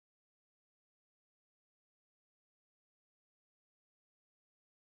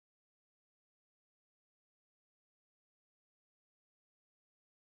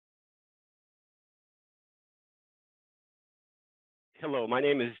Hello, my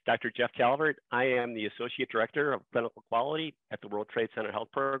name is Dr. Jeff Calvert. I am the Associate Director of Clinical Quality at the World Trade Center Health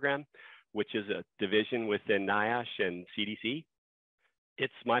Program, which is a division within NIOSH and CDC.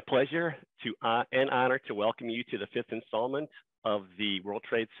 It's my pleasure and honor to welcome you to the fifth installment of the World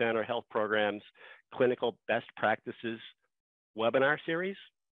Trade Center Health Program's Clinical Best Practices webinar series.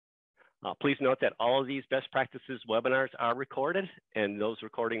 Please note that all of these best practices webinars are recorded, and those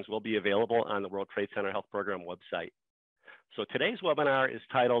recordings will be available on the World Trade Center Health Program website. So today's webinar is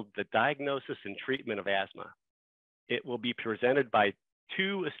titled The Diagnosis and Treatment of Asthma. It will be presented by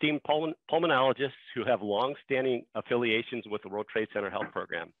two esteemed pulmonologists who have long-standing affiliations with the World Trade Center Health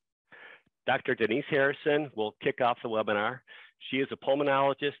Program. Dr. Denise Harrison will kick off the webinar. She is a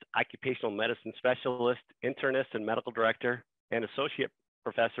pulmonologist, occupational medicine specialist, internist and medical director, and associate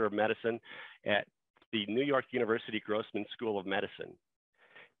professor of medicine at the New York University Grossman School of Medicine.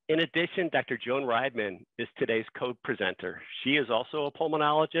 In addition, Dr. Joan Reidman is today's co-presenter. She is also a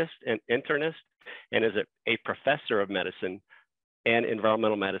pulmonologist and internist and is a professor of medicine and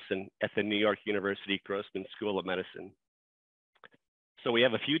environmental medicine at the New York University Grossman School of Medicine. So we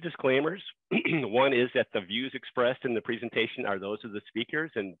have a few disclaimers. One is that the views expressed in the presentation are those of the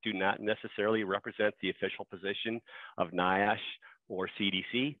speakers and do not necessarily represent the official position of NIOSH or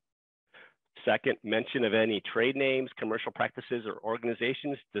CDC. Second, mention of any trade names, commercial practices, or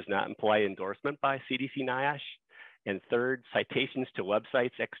organizations does not imply endorsement by CDC NIOSH. And third, citations to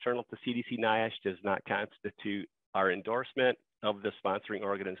websites external to CDC NIOSH does not constitute our endorsement of the sponsoring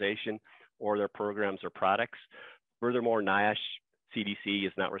organization or their programs or products. Furthermore, NIOSH CDC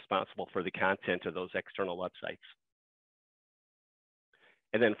is not responsible for the content of those external websites.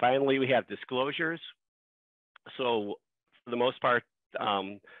 And then finally, we have disclosures. So for the most part,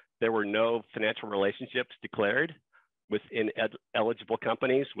 there were no financial relationships declared within eligible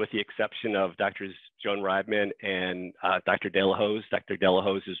companies, with the exception of Drs. Joan Reidman and Dr. De La Hoz. Dr. De La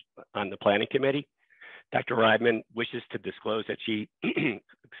Hoz is on the planning committee. Dr. Reidman wishes to disclose that she,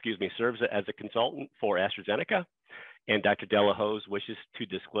 serves as a consultant for AstraZeneca. And Dr. De La Hoz wishes to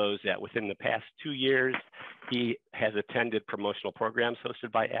disclose that within the past 2 years, he has attended promotional programs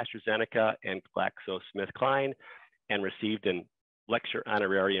hosted by AstraZeneca and GlaxoSmithKline and received an lecture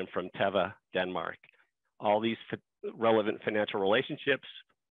honorarium from Teva, Denmark. All these relevant financial relationships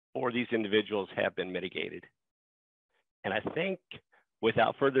for these individuals have been mitigated. And I think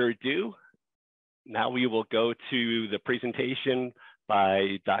without further ado, now we will go to the presentation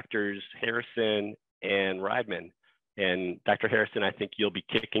by Drs. Harrison and Reidman. And Dr. Harrison, I think you'll be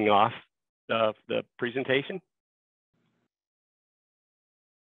kicking off the presentation.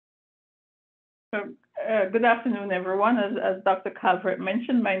 Good afternoon, everyone. As Dr. Calvert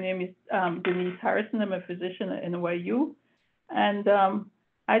mentioned, my name is Denise Harrison. I'm a physician at NYU. And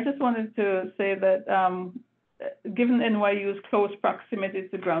I just wanted to say that given NYU's close proximity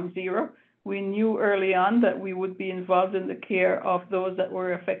to Ground Zero, we knew early on that we would be involved in the care of those that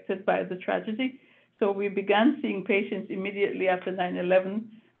were affected by the tragedy. So we began seeing patients immediately after 9/11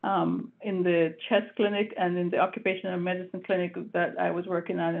 in the chest clinic and in the occupational medicine clinic that I was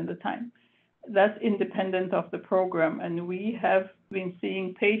working on at the time. That's independent of the program, and we have been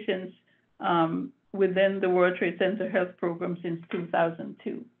seeing patients within the World Trade Center Health Program since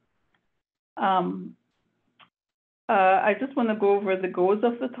 2002. I just want to go over the goals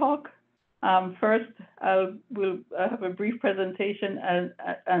of the talk. First, we'll have a brief presentation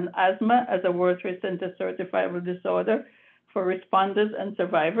on asthma as a World Trade Center certifiable disorder for responders and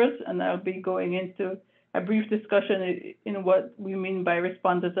survivors, and I'll be going into a brief discussion in what we mean by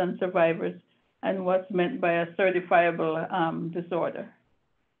responders and survivors and what's meant by a certifiable disorder.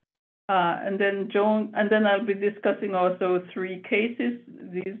 And then I'll be discussing also 3 cases.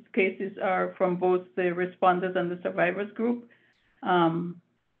 These cases are from both the responders and the survivors group. And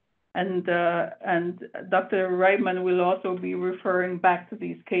Dr. Reidman will also be referring back to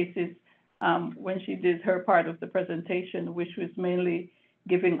these cases when she did her part of the presentation, which was mainly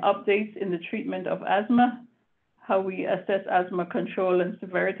giving updates in the treatment of asthma, how we assess asthma control and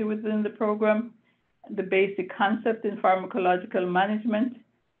severity within the program, the basic concept in pharmacological management,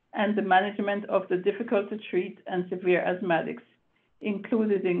 and the management of the difficult to treat and severe asthmatics,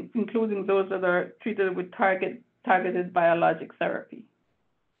 including those that are treated with targeted biologic therapy.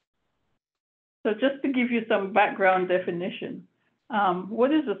 So just to give you some background definition,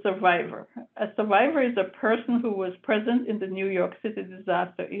 what is a survivor? A survivor is a person who was present in the New York City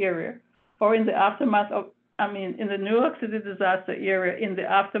disaster area or in the aftermath of, in the New York City disaster area in the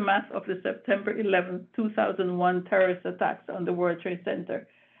aftermath of the September 11, 2001 terrorist attacks on the World Trade Center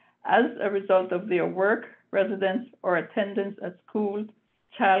as a result of their work, residence, or attendance at school,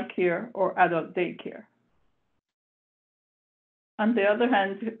 childcare, or adult daycare. on the other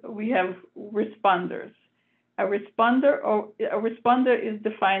hand, we have responders. A responder is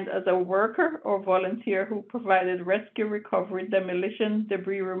defined as a worker or volunteer who provided rescue, recovery, demolition,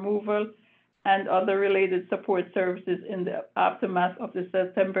 debris removal, and other related support services in the aftermath of the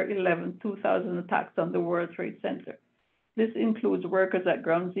September 11, 2000 attacks on the World Trade Center. This includes workers at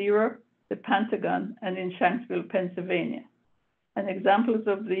Ground Zero, the Pentagon, and in Shanksville, Pennsylvania. And examples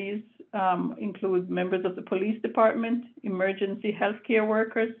of these include members of the police department, emergency healthcare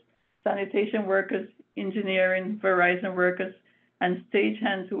workers, sanitation workers, engineering, Verizon workers, and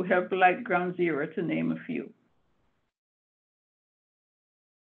stagehands who help light Ground Zero, to name a few.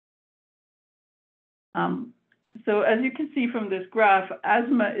 So as you can see from this graph,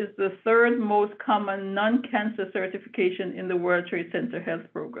 asthma is the third most common non-cancer certification in the World Trade Center health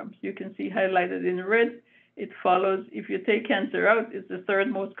programs. You can see highlighted in red, it follows, if you take cancer out, it's the third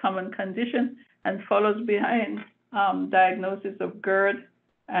most common condition and follows behind diagnosis of GERD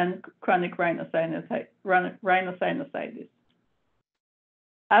and chronic rhinosinusitis.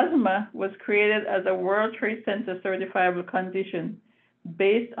 Asthma was created as a World Trade Center certifiable condition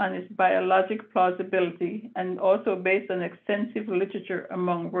based on its biologic plausibility and also based on extensive literature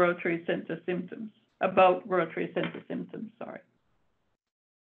among World Trade Center symptoms, about World Trade Center symptoms, sorry.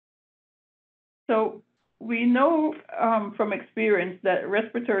 So we know from experience that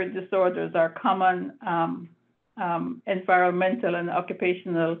respiratory disorders are common environmental and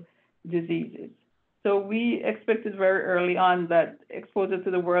occupational diseases. So we expected very early on that exposure to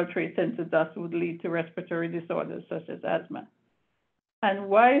the World Trade Center dust would lead to respiratory disorders such as asthma. And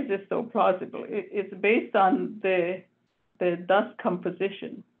why is this so plausible? It's based on the dust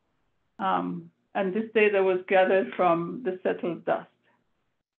composition. And this data was gathered from the settled dust.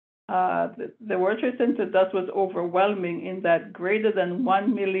 The World Trade Center dust was overwhelming in that greater than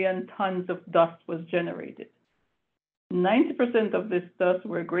 1 million tons of dust was generated. 90% of this dust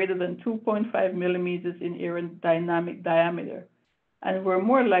were greater than 2.5 millimeters in aerodynamic diameter and were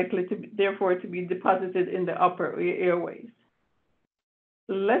more likely to therefore to be deposited in the upper airways.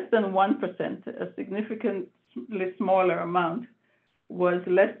 Less than 1%, a significantly smaller amount, was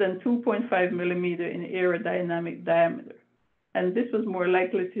less than 2.5 millimeter in aerodynamic diameter. And this was more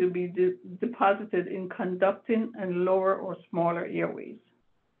likely to be deposited in conducting and lower or smaller airways.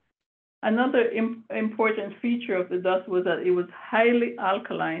 Another important feature of the dust was that it was highly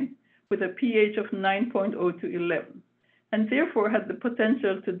alkaline with a pH of 9.0 to 11, and therefore had the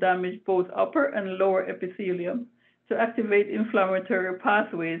potential to damage both upper and lower epithelium, to activate inflammatory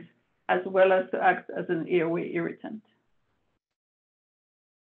pathways, as well as to act as an airway irritant.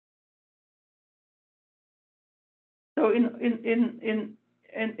 So in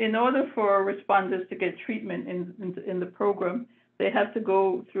order for responders to get treatment in the program, they have to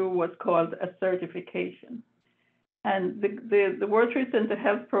go through what's called a certification. And the World Trade Center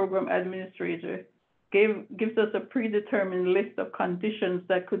Health Program Administrator gives us a predetermined list of conditions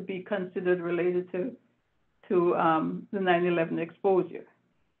that could be considered related to the 9/11 exposure.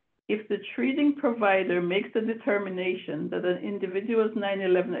 If the treating provider makes the determination that an individual's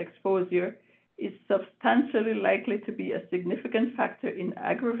 9/11 exposure is substantially likely to be a significant factor in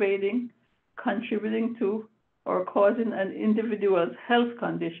aggravating, contributing to, or causing an individual's health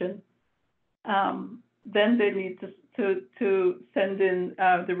condition, then they need to send in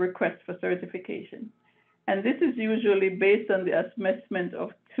the request for certification. And this is usually based on the assessment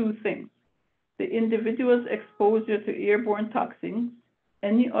of two things: the individual's exposure to airborne toxins,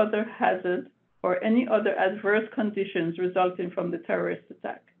 any other hazard, or any other adverse conditions resulting from the terrorist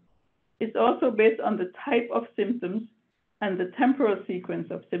attack. It's also based on the type of symptoms and the temporal sequence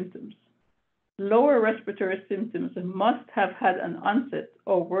of symptoms. Lower respiratory symptoms must have had an onset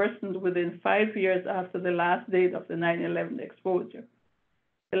or worsened within 5 years after the last date of the 9/11 exposure.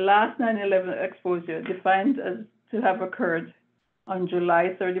 The last 9/11 exposure defined as to have occurred on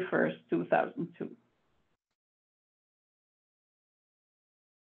July 31st, 2002.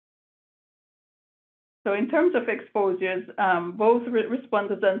 So in terms of exposures, both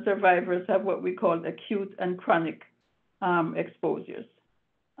responders and survivors have what we call acute and chronic exposures.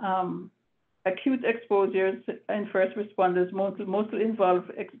 Acute exposures in first responders mostly involve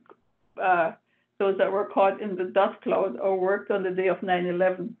those that were caught in the dust cloud or worked on the day of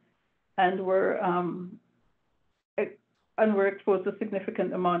 9/11 and were exposed to a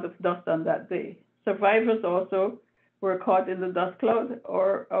significant amount of dust on that day. Survivors also were caught in the dust cloud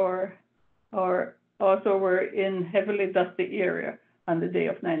or also were in heavily dusty area on the day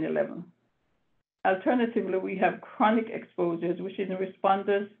of 9/11. Alternatively, we have chronic exposures, which in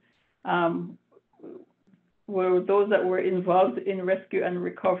responders were those that were involved in rescue and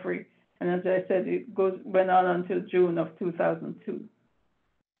recovery And as I said, it went on until June of 2002.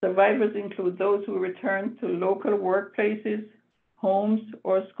 Survivors include those who returned to local workplaces, homes,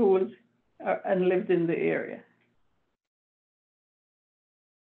 or schools and lived in the area.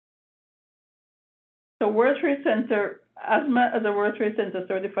 So World Trade Center, asthma as a World Trade Center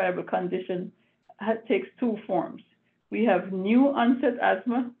certifiable condition takes two forms. We have new onset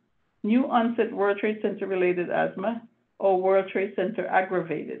asthma, new onset World Trade Center related asthma, or World Trade Center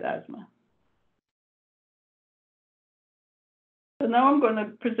aggravated asthma. So now I'm going to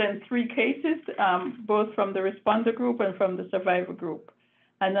present three cases, both from the responder group and from the survivor group.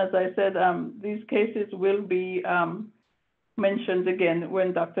 And as I said, these cases will be mentioned again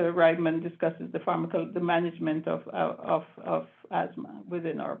when Dr. Reitman discusses the management of asthma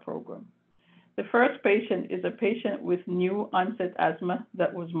within our program. The first patient is a patient with new onset asthma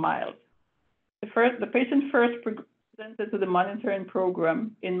that was mild. The patient first presented to the monitoring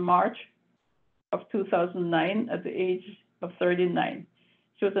program in March of 2009 at the age of 39.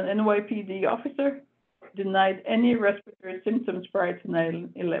 She was an NYPD officer, denied any respiratory symptoms prior to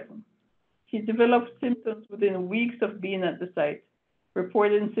 9/11. She developed symptoms within weeks of being at the site,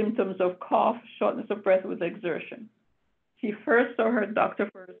 reporting symptoms of cough, shortness of breath with exertion. She first saw her doctor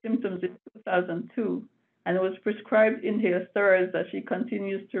for her symptoms in 2002 and was prescribed inhaled steroids that she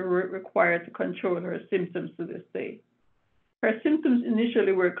continues to require to control her symptoms to this day. Her symptoms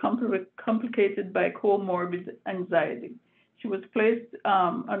initially were complicated by comorbid anxiety. She was placed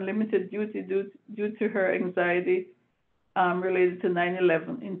on limited duty due to her anxiety related to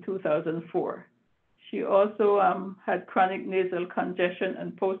 9/11 in 2004. She also had chronic nasal congestion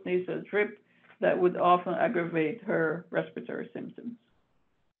and postnasal drip that would often aggravate her respiratory symptoms.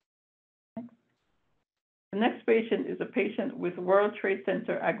 The next patient is a patient with World Trade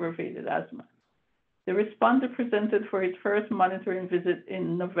Center aggravated asthma. The responder presented for his first monitoring visit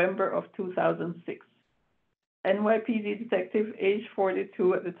in November of 2006. NYPD detective, age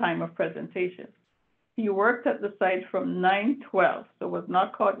 42 at the time of presentation. He worked at the site from 9/12, so was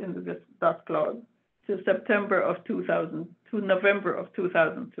not caught in the dust cloud, to November of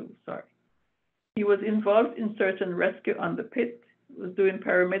 2002, sorry. He was involved in search and rescue on the pit, was doing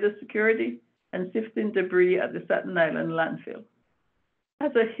perimeter security, and sifting debris at the Staten Island landfill.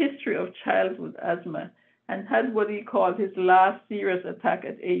 Has a history of childhood asthma and had what he called his last serious attack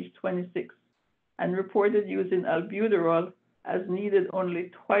at age 26 and reported using albuterol as needed only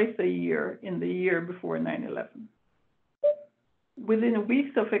twice a year in the year before 9/11. Within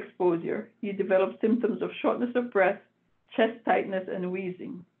weeks of exposure, he developed symptoms of shortness of breath, chest tightness, and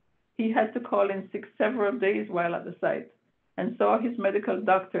wheezing. He had to call in sick several days while at the site and saw his medical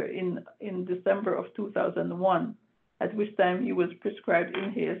doctor in December of 2001, at which time he was prescribed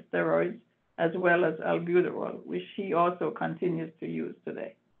inhaled steroids as well as albuterol, which he also continues to use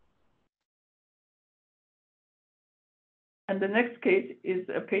today. And the next case is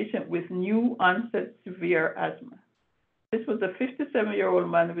a patient with new onset severe asthma. This was a 57-year-old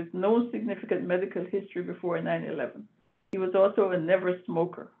man with no significant medical history before 9/11. He was also a never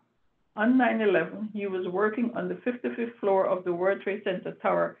smoker. On 9/11, he was working on the 55th floor of the World Trade Center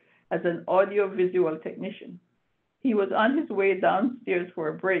Tower as an audio-visual technician. He was on his way downstairs for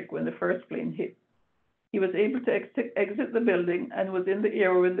a break when the first plane hit. He was able to exit the building and was in the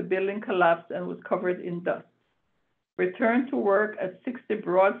area when the building collapsed and was covered in dust. Returned to work at 60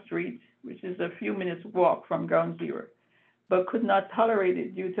 Broad Street, which is a few minutes walk from ground zero, but could not tolerate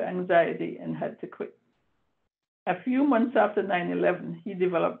it due to anxiety and had to quit. A few months after 9/11, he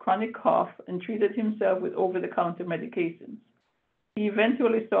developed chronic cough and treated himself with over-the-counter medications. He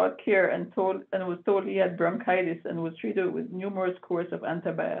eventually sought care and was told he had bronchitis and was treated with numerous courses of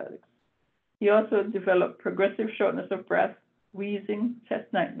antibiotics. He also developed progressive shortness of breath, wheezing,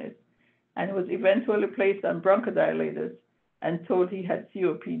 chest tightness, and was eventually placed on bronchodilators and told he had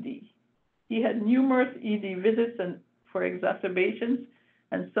COPD. He had numerous ED visits for exacerbations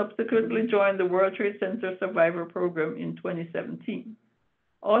and subsequently joined the World Trade Center Survivor Program in 2017.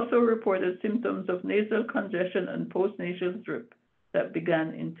 Also reported symptoms of nasal congestion and postnasal drip that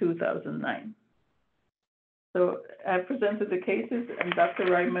began in 2009. So I presented the cases, and Dr.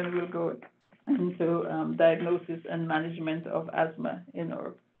 Reitman will go into diagnosis and management of asthma in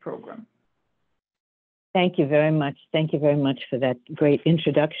our program. Thank you very much. Thank you very much for that great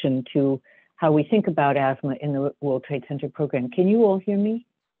introduction to how we think about asthma in the World Trade Center program. Can you all hear me?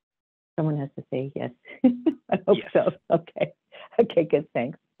 Someone has to say yes. I hope yes. so. Okay. Okay, good,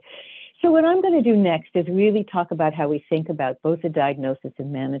 thanks. So what I'm going to do next is really talk about how we think about both the diagnosis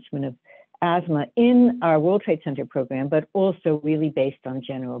and management of asthma in our World Trade Center program, but also really based on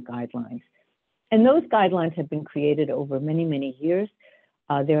general guidelines. And those guidelines have been created over many, many years.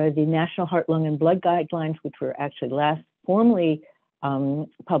 There are the National Heart, Lung, and Blood Guidelines, which were actually last formally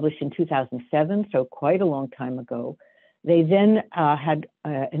published in 2007, so quite a long time ago. They then had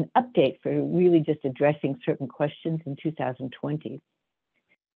an update for really just addressing certain questions in 2020.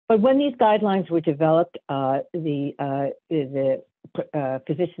 But when these guidelines were developed, the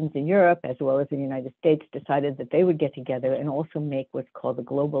physicians in Europe, as well as in the United States, decided that they would get together and also make what's called the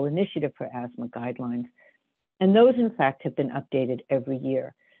Global Initiative for Asthma Guidelines. And those, in fact, have been updated every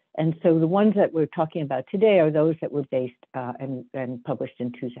year. And so the ones that we're talking about today are those that were based and published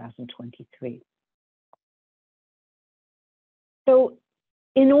in 2023. So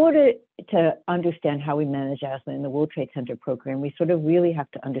in order to understand how we manage asthma in the World Trade Center program, we sort of really have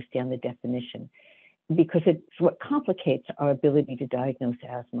to understand the definition, because it's what complicates our ability to diagnose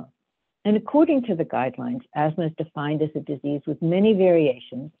asthma. And according to the guidelines, asthma is defined as a disease with many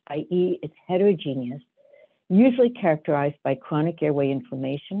variations, i.e. it's heterogeneous, usually characterized by chronic airway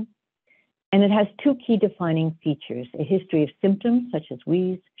inflammation. And it has two key defining features: a history of symptoms such as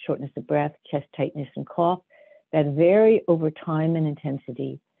wheeze, shortness of breath, chest tightness, and cough that vary over time and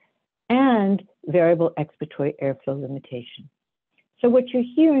intensity, and variable expiratory airflow limitation. So what you're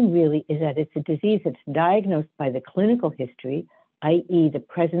hearing really is that it's a disease that's diagnosed by the clinical history, i.e. the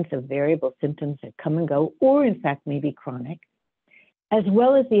presence of variable symptoms that come and go, or in fact may be chronic, as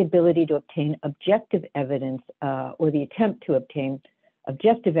well as the ability to obtain objective evidence or the attempt to obtain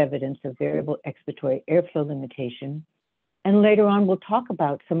objective evidence of variable expiratory airflow limitation. And later on, we'll talk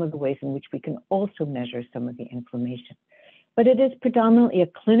about some of the ways in which we can also measure some of the inflammation. But it is predominantly a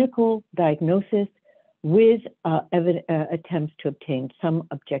clinical diagnosis with attempts to obtain some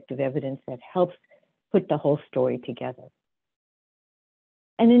objective evidence that helps put the whole story together.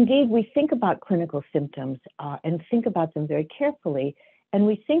 And indeed, we think about clinical symptoms and think about them very carefully. And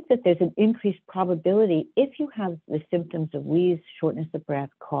we think that there's an increased probability if you have the symptoms of wheeze, shortness of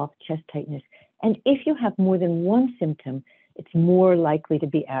breath, cough, chest tightness, and if you have more than one symptom, it's more likely to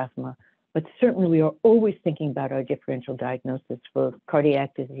be asthma. But certainly we are always thinking about our differential diagnosis for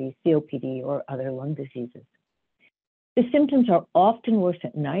cardiac disease, COPD, or other lung diseases. The symptoms are often worse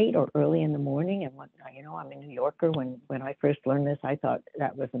at night or early in the morning. And when, you know, I'm a New Yorker. When I first learned this, I thought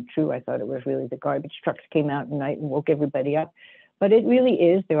that wasn't true. I thought it was really the garbage trucks came out at night and woke everybody up. But it really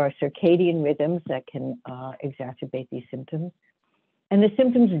is. There are circadian rhythms that can exacerbate these symptoms. And the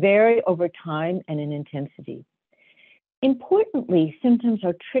symptoms vary over time and in intensity. Importantly, symptoms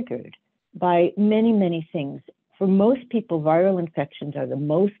are triggered by many, many things. For most people, viral infections are the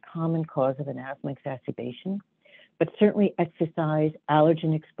most common cause of an asthma exacerbation, but certainly exercise,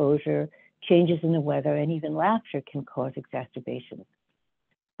 allergen exposure, changes in the weather, and even laughter can cause exacerbations.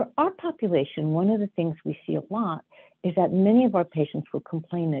 For our population, one of the things we see a lot is that many of our patients will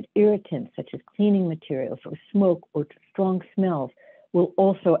complain that irritants such as cleaning materials or smoke or strong smells will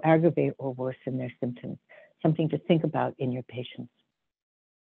also aggravate or worsen their symptoms, something to think about in your patients.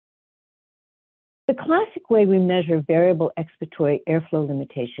 The classic way we measure variable expiratory airflow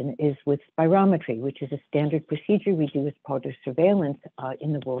limitation is with spirometry, which is a standard procedure we do as part of surveillance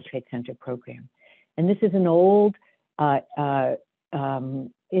in the World Trade Center program. And this is an old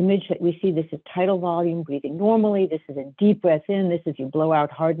image that we see. This is tidal volume, breathing normally. This is a deep breath in. This is you blow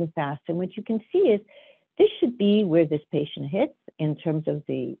out hard and fast. And what you can see is this should be where this patient hits in terms of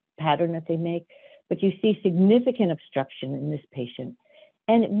the pattern that they make. But you see significant obstruction in this patient.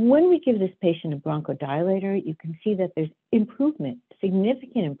 And when we give this patient a bronchodilator, you can see that there's improvement,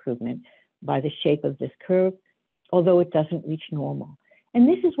 significant improvement by the shape of this curve, although it doesn't reach normal. And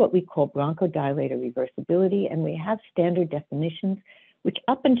this is what we call bronchodilator reversibility. And we have standard definitions, which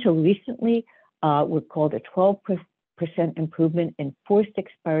up until recently were called a 12% improvement in forced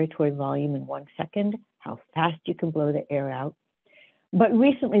expiratory volume in 1 second, how fast you can blow the air out. But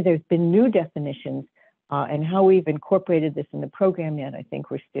recently there's been new definitions and how we've incorporated this in the program yet, I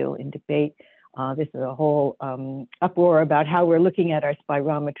think we're still in debate. This is a whole uproar about how we're looking at our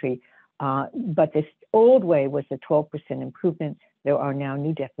spirometry. But this old way was a 12% improvement. There are now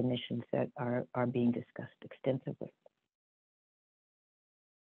new definitions that are being discussed extensively.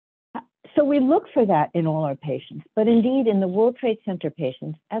 So we look for that in all our patients, but indeed in the World Trade Center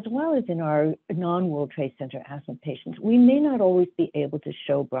patients, as well as in our non-World Trade Center asthma patients, we may not always be able to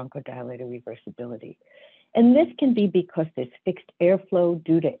show bronchodilator reversibility. And this can be because there's fixed airflow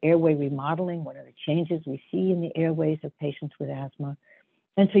due to airway remodeling, one of the changes we see in the airways of patients with asthma.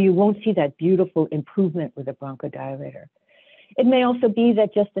 And so you won't see that beautiful improvement with a bronchodilator. It may also be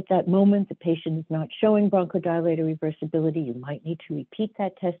that just at that moment, the patient is not showing bronchodilator reversibility. You might need to repeat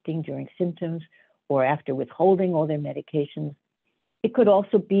that testing during symptoms or after withholding all their medications. It could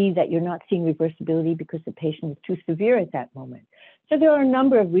also be that you're not seeing reversibility because the patient is too severe at that moment. So there are a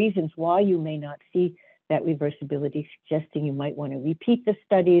number of reasons why you may not see that reversibility, suggesting you might want to repeat the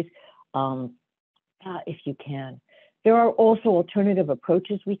studies if you can. There are also alternative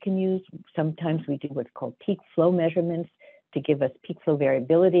approaches we can use. Sometimes we do what's called peak flow measurements to give us peak flow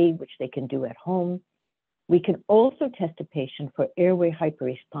variability, which they can do at home. We can also test a patient for airway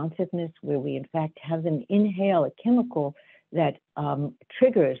hyperresponsiveness, where we in fact have them inhale a chemical that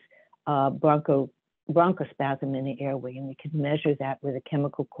triggers bronchospasm in the airway, and we can measure that with a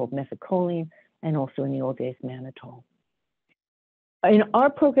chemical called methacholine, and also in the old days, mannitol. In our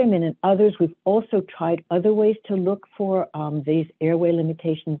program and in others, we've also tried other ways to look for these airway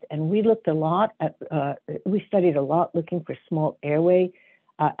limitations, and we looked a lot at, we studied a lot looking for small airway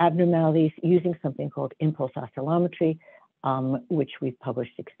abnormalities using something called impulse oscillometry, which we've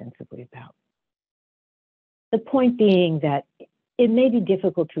published extensively about. The point being that it may be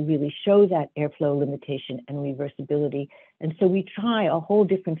difficult to really show that airflow limitation and reversibility, and so we try a whole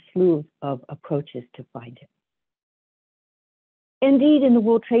different slew of approaches to find it. Indeed, in the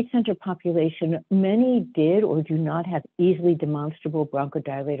World Trade Center population, many did or do not have easily demonstrable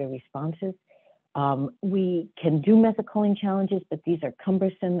bronchodilator responses. We can do methacholine challenges, but these are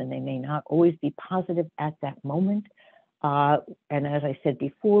cumbersome and they may not always be positive at that moment. And as I said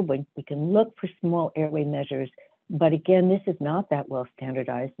before, we can look for small airway measures, but again, this is not that well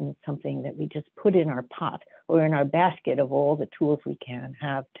standardized, and it's something that we just put in our pot or in our basket of all the tools we can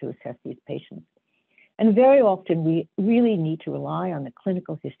have to assess these patients. And very often we really need to rely on the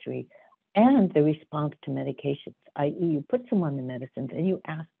clinical history and the response to medications, i.e. you put someone on the medicines and you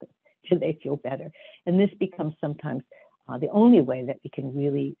ask them, do they feel better? And this becomes sometimes the only way that we can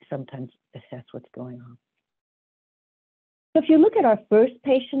really sometimes assess what's going on. So if you look at our first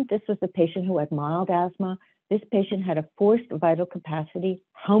patient, this was the patient who had mild asthma. This patient had a forced vital capacity,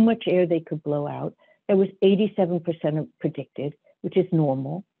 how much air they could blow out. That was 87% predicted, which is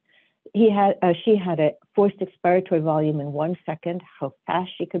normal. She had a forced expiratory volume in 1 second, how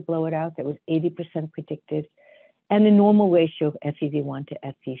fast she could blow it out. That was 80% predicted, and the normal ratio of FEV1 to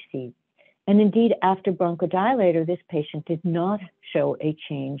FVC. And indeed, after bronchodilator, this patient did not show a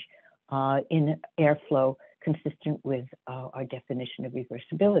change in airflow consistent with our definition of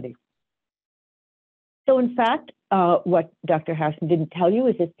reversibility. So in fact, what Dr. Harrison didn't tell you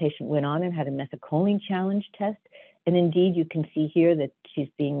is this patient went on and had a methacholine challenge test. And indeed, you can see here that she's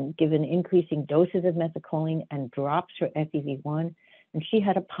being given increasing doses of methacholine and drops her FEV1. And she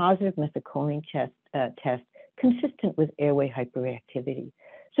had a positive methacholine test consistent with airway hyperreactivity.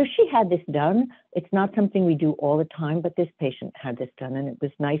 So she had this done. It's not something we do all the time, but this patient had this done, and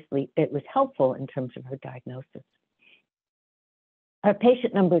it was helpful in terms of her diagnosis. Our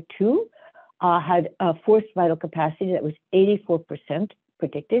patient number 2 had a forced vital capacity that was 84%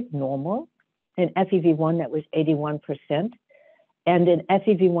 predicted, normal, an FEV1 that was 81%, and an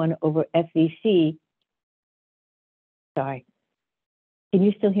FEV1 over FVC. Sorry, can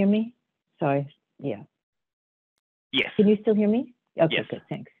you still hear me? Sorry, yeah. Yes. Can you still hear me? Okay, yes. Good,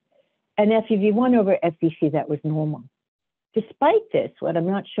 thanks. An FEV1 over FVC that was normal. Despite this, what I'm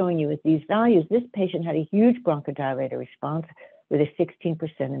not showing you is these values. This patient had a huge bronchodilator response with a 16%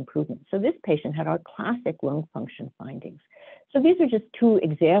 improvement. So this patient had our classic lung function findings. So these are just 2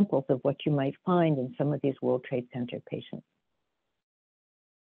 examples of what you might find in some of these World Trade Center patients.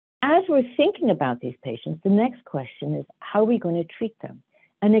 As we're thinking about these patients, the next question is, how are we going to treat them?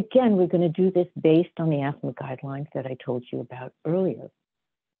 And again, we're going to do this based on the asthma guidelines that I told you about earlier.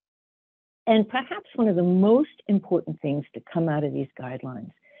 And perhaps one of the most important things to come out of these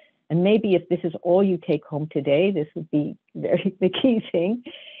guidelines, and maybe if this is all you take home today, this would be the key thing,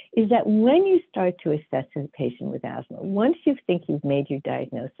 is that when you start to assess a patient with asthma, once you think you've made your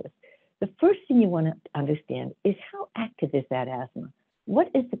diagnosis, the first thing you want to understand is how active is that asthma?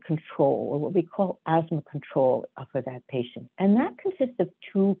 What is the control, or what we call asthma control for that patient? And that consists of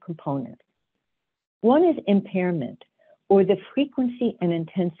 2 components. One is impairment, or the frequency and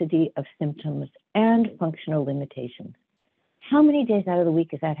intensity of symptoms and functional limitations. How many days out of the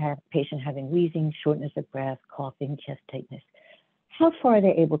week is that patient having wheezing, shortness of breath, coughing, chest tightness? How far are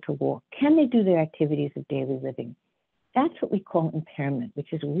they able to walk? Can they do their activities of daily living? That's what we call impairment,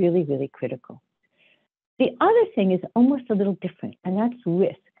 which is really, really critical. The other thing is almost a little different, and that's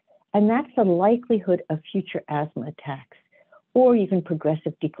risk. And that's the likelihood of future asthma attacks or even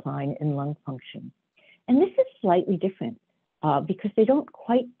progressive decline in lung function. And this is slightly different because they don't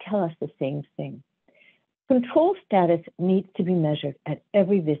quite tell us the same thing. Control status needs to be measured at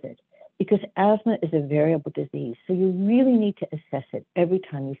every visit because asthma is a variable disease. So you really need to assess it every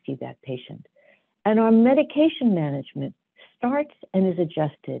time you see that patient. And our medication management starts and is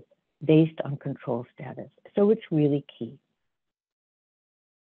adjusted based on control status. So it's really key.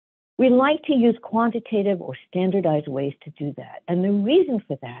 We like to use quantitative or standardized ways to do that. And the reason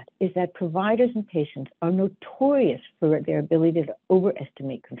for that is that providers and patients are notorious for their ability to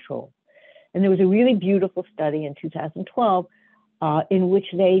overestimate control. And there was a really beautiful study in 2012 in which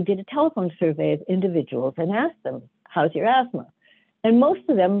they did a telephone survey of individuals and asked them, how's your asthma? And most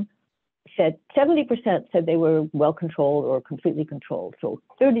of them said, 70% said they were well controlled or completely controlled. So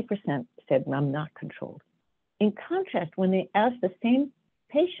 30% said, I'm not controlled. In contrast, when they asked the same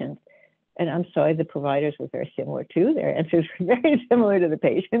patients, and I'm sorry, the providers were very similar too, their answers were very similar to the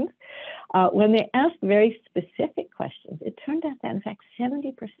patients. When they asked very specific questions, it turned out that in fact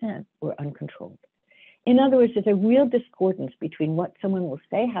 70% were uncontrolled. In other words, there's a real discordance between what someone will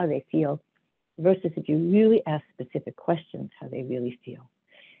say, how they feel, versus if you really ask specific questions, how they really feel.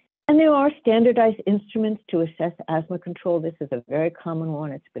 And there are standardized instruments to assess asthma control. This is a very common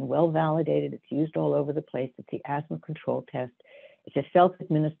one. It's been well validated. It's used all over the place. It's the asthma control test. It's a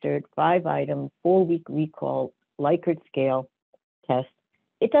self-administered 5-item, 4-week recall Likert scale test.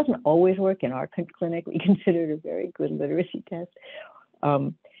 It doesn't always work in our clinic. We consider it a very good literacy test.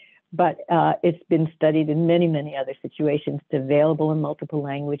 But it's been studied in many, many other situations. It's available in multiple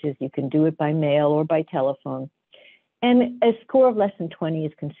languages. You can do it by mail or by telephone. And a score of less than 20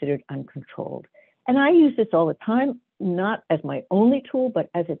 is considered uncontrolled. And I use this all the time, not as my only tool, but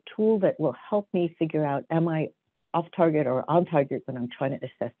as a tool that will help me figure out, am I off target or on target when I'm trying to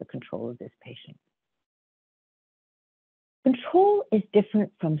assess the control of this patient. Control is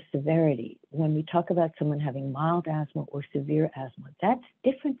different from severity. When we talk about someone having mild asthma or severe asthma, that's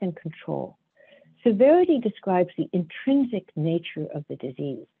different than control. Severity describes the intrinsic nature of the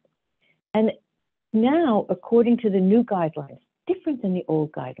disease. And now, according to the new guidelines, different than the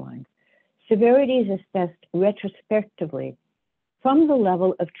old guidelines, severity is assessed retrospectively from the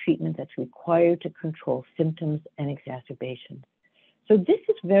level of treatment that's required to control symptoms and exacerbations. So this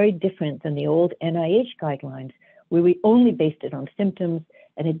is very different than the old NIH guidelines, where we only based it on symptoms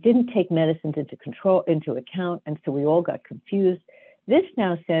and it didn't take medicines into account, and so we all got confused. This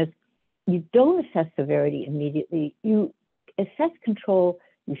now says you don't assess severity immediately, you assess control,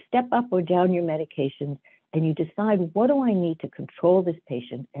 you step up or down your medications, and you decide, what do I need to control this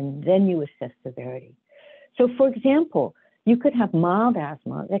patient, and then you assess severity. So for example, you could have mild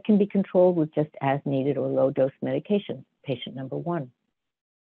asthma that can be controlled with just as needed or low dose medication, patient number 1.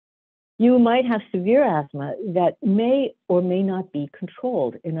 You might have severe asthma that may or may not be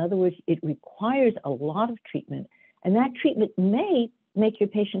controlled. In other words, it requires a lot of treatment, and that treatment may make your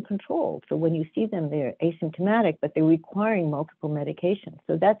patient controlled. So when you see them, they're asymptomatic, but they're requiring multiple medications.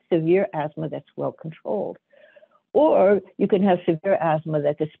 So that's severe asthma that's well controlled. Or you can have severe asthma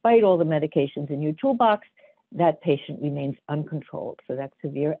that despite all the medications in your toolbox, that patient remains uncontrolled. So that's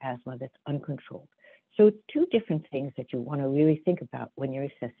severe asthma that's uncontrolled. So it's two different things that you want to really think about when you're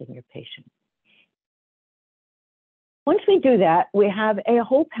assessing your patient. Once we do that, we have a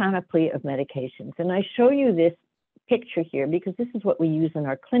whole panoply of medications. And I show you this picture here because this is what we use in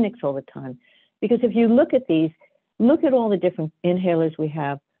our clinics all the time. Because if you look at these, look at all the different inhalers we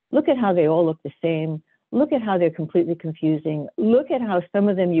have, look at how they all look the same, look at how they're completely confusing, look at how some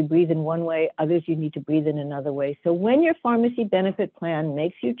of them you breathe in one way, others you need to breathe in another way. So when your pharmacy benefit plan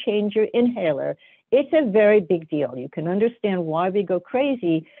makes you change your inhaler, it's a very big deal. You can understand why we go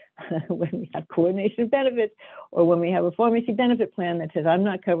crazy when we have coordination of benefits, or when we have a pharmacy benefit plan that says, I'm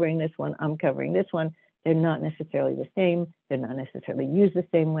not covering this one, I'm covering this one. They're not necessarily the same. They're not necessarily used the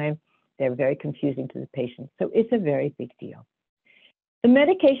same way. They're very confusing to the patient. So it's a very big deal. The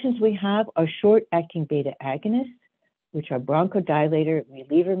medications we have are short-acting beta agonists, which are bronchodilator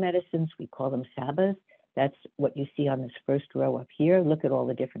reliever medicines. We call them SABAs. That's what you see on this first row up here. Look at all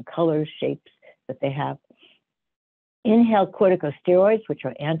the different colors, shapes that they have. Inhaled corticosteroids, which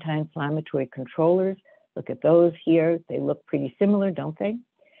are anti-inflammatory controllers. Look at those here. They look pretty similar, don't they?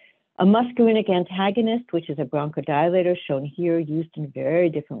 A muscarinic antagonist, which is a bronchodilator shown here, used in very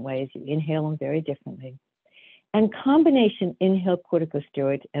different ways. You inhale them very differently. And combination inhaled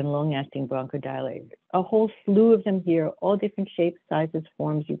corticosteroids and long-acting bronchodilators. A whole slew of them here, all different shapes, sizes,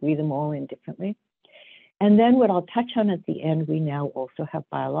 forms. You breathe them all in differently. And then what I'll touch on at the end, we now also have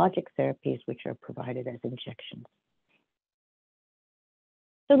biologic therapies, which are provided as injections.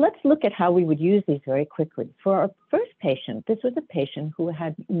 So let's look at how we would use these very quickly. For our first patient, this was a patient who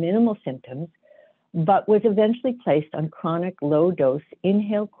had minimal symptoms, but was eventually placed on chronic low-dose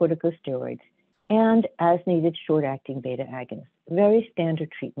inhaled corticosteroids and as needed short-acting beta agonists. Very standard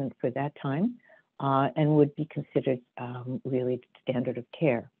treatment for that time and would be considered really standard of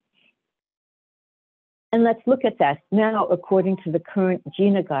care. And let's look at that now according to the current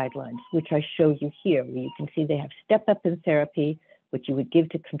GINA guidelines, which I show you here, where you can see they have step-up in therapy what you would give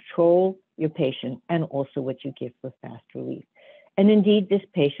to control your patient, and also what you give for fast relief. And indeed, this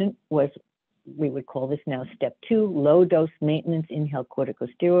patient was, we would call this now step 2, low dose maintenance inhaled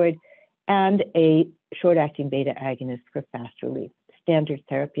corticosteroid and a short-acting beta agonist for fast relief. Standard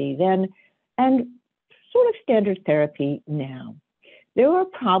therapy then, and sort of standard therapy now. There are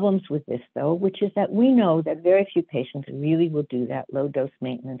problems with this though, which is that we know that very few patients really will do that low dose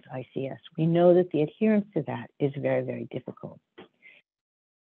maintenance ICS. We know that the adherence to that is very, very difficult.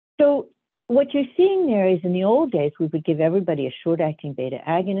 So what you're seeing there is in the old days, we would give everybody a short-acting beta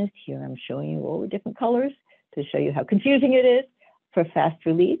agonist. Here I'm showing you all the different colors to show you how confusing it is for fast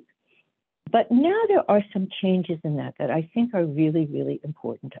relief. But now there are some changes in that I think are really, really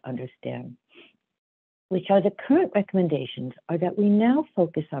important to understand, which are the current recommendations are that we now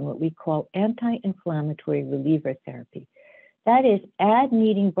focus on what we call anti-inflammatory reliever therapy. That is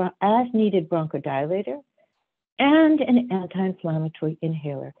as-needed bronchodilator and an anti-inflammatory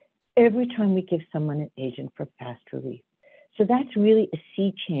inhaler every time we give someone an agent for fast relief. So that's really a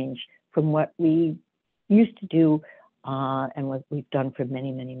sea change from what we used to do and what we've done for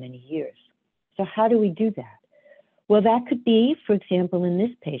many, many, many years. So how do we do that? Well, that could be, for example, in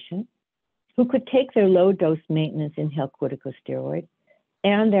this patient, who could take their low-dose maintenance inhaled corticosteroid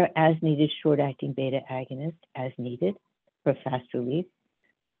and their as-needed short-acting beta agonist as needed for fast relief,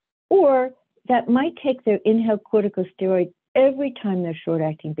 or that might take their inhaled corticosteroid every time their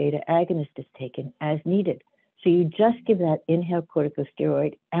short-acting beta agonist is taken as needed. So you just give that inhaled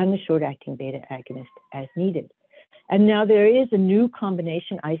corticosteroid and the short-acting beta agonist as needed. And now there is a new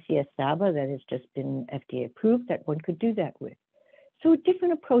combination, ICS-SABA, that has just been FDA approved that one could do that with. So a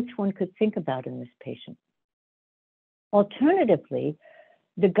different approach one could think about in this patient. Alternatively,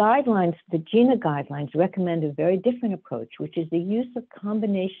 the guidelines, the GINA guidelines recommend a very different approach, which is the use of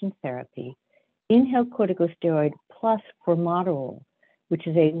combination therapy, inhaled corticosteroid plus formoterol, which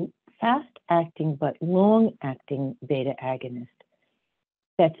is a fast-acting but long-acting beta agonist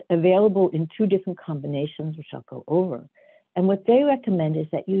that's available in 2 different combinations, which I'll go over. And what they recommend is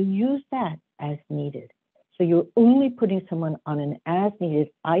that you use that as needed. So you're only putting someone on an as-needed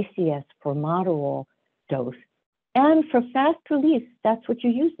ICS formoterol dose. And for fast relief, that's what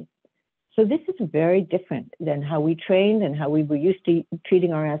you're using. So this is very different than how we trained and how we were used to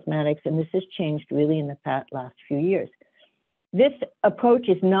treating our asthmatics, and this has changed really in the last few years. This approach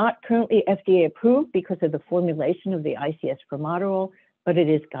is not currently FDA approved because of the formulation of the ICS formoterol, but it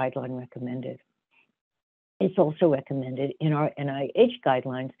is guideline recommended. It's also recommended in our NIH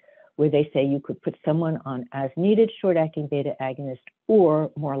guidelines, where they say you could put someone on as-needed short-acting beta agonist,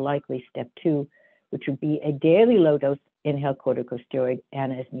 or more likely step 2, which would be a daily low-dose inhaled corticosteroid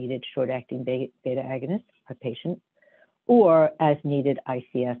and as-needed short-acting beta agonist per patient, or as-needed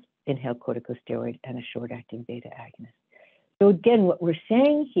ICS inhaled corticosteroid and a short-acting beta agonist. So again, what we're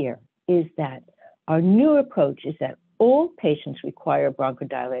saying here is that our new approach is that all patients require a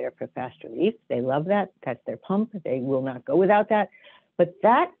bronchodilator for fast relief. They love that. That's their pump. They will not go without that. But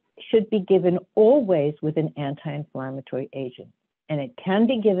that should be given always with an anti-inflammatory agent. And it can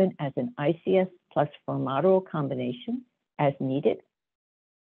be given as an ICS plus formoterol combination as needed.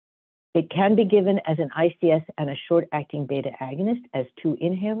 It can be given as an ICS and a short-acting beta agonist as 2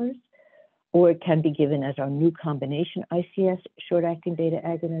 inhalers, or it can be given as our new combination ICS short-acting beta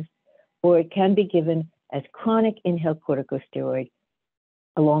agonist, or it can be given as chronic inhaled corticosteroid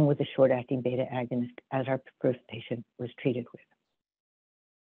along with a short-acting beta agonist, as our first patient was treated with.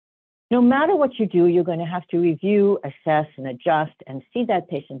 No matter what you do, you're going to have to review, assess, and adjust and see that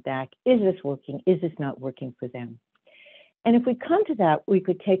patient back. Is this working? Is this not working for them? And if we come to that, we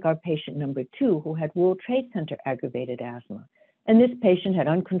could take our patient number 2, who had World Trade Center aggravated asthma. And this patient had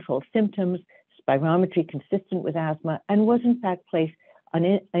uncontrolled symptoms, spirometry consistent with asthma, and was in fact placed on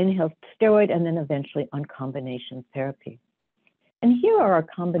inhaled steroid and then eventually on combination therapy. And here are our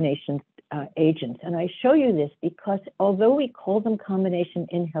combination agents. And I show you this because although we call them combination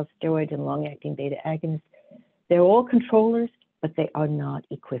inhaled steroid and long-acting beta agonists, they're all controllers, but they are not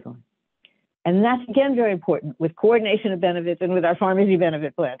equivalent. And that's, again, very important with coordination of benefits and with our pharmacy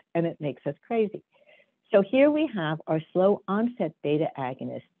benefit plan, and it makes us crazy. So here we have our slow onset beta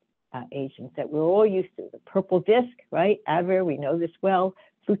agonist agents that we're all used to, the purple disc, right? Advair, we know this well,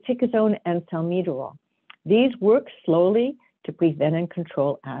 fluticasone and salmeterol. These work slowly to prevent and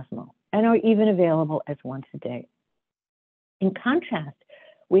control asthma and are even available as once a day. In contrast,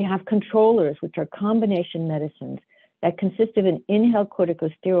 we have controllers, which are combination medicines that consist of an inhaled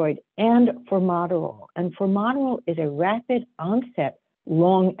corticosteroid and formoterol. And formoterol is a rapid onset,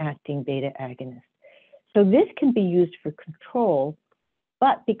 long-acting beta agonist. So this can be used for control,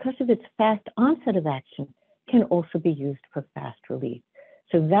 but because of its fast onset of action, can also be used for fast relief.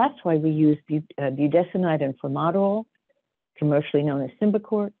 So that's why we use budesonide and formoterol, commercially known as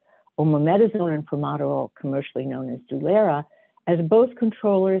Symbicort, or mometasone and formoterol, commercially known as Dulera, as both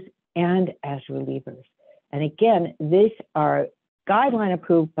controllers and as relievers. And again, these are guideline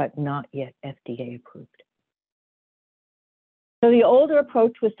approved, but not yet FDA approved. So the older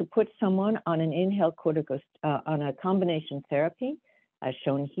approach was to put someone on an inhaled on a combination therapy, as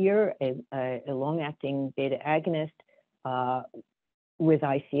shown here, a long-acting beta agonist with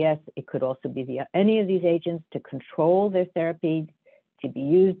ICS. It could also be any of these agents to control their therapy, to be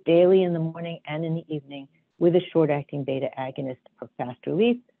used daily in the morning and in the evening with a short-acting beta agonist for fast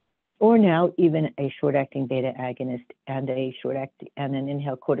relief, or now even a short-acting beta agonist and an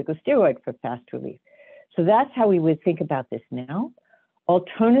inhaled corticosteroid for fast relief. So that's how we would think about this now.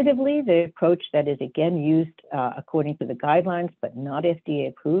 Alternatively, the approach that is again used according to the guidelines, but not FDA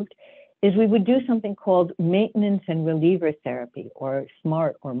approved, is we would do something called maintenance and reliever therapy, or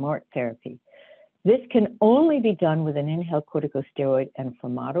SMART or MART therapy. This can only be done with an inhaled corticosteroid and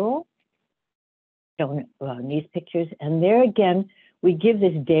formoterol, shown in these pictures. And there again, we give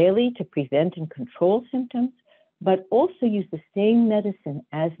this daily to prevent and control symptoms, but also use the same medicine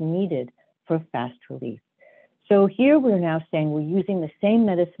as needed for fast relief. So here we're now saying we're using the same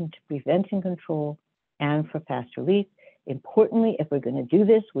medicine to prevent and control and for fast relief. Importantly, if we're going to do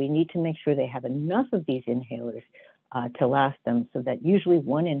this, we need to make sure they have enough of these inhalers to last them, so that usually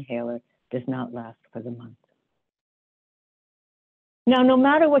one inhaler does not last for the month. Now, no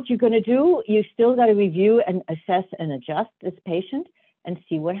matter what you're going to do, you still got to review and assess and adjust this patient and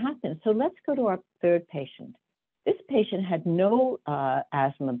see what happens. So let's go to our third patient. This patient had no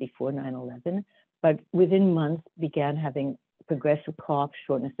asthma before 9/11, but within months began having progressive cough,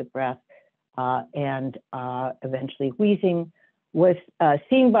 shortness of breath, and eventually wheezing, was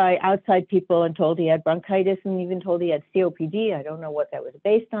seen by outside people and told he had bronchitis and even told he had COPD. I don't know what that was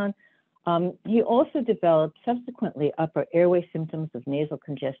based on. He also developed subsequently upper airway symptoms of nasal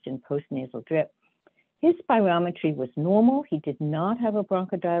congestion, post-nasal drip. His spirometry was normal. He did not have a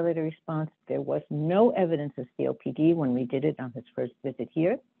bronchodilator response. There was no evidence of COPD when we did it on his first visit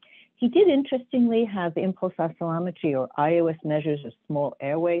here. He did interestingly have impulse oscillometry or IOS measures of small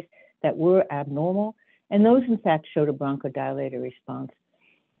airways that were abnormal, and those in fact showed a bronchodilator response.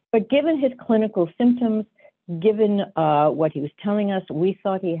 But given his clinical symptoms, given what he was telling us, we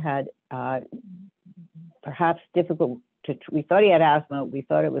thought he had perhaps we thought he had asthma. We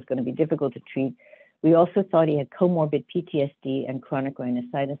thought it was going to be difficult to treat. We also thought he had comorbid PTSD and chronic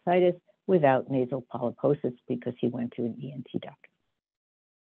rhinosinusitis without nasal polyposis, because he went to an ENT doctor.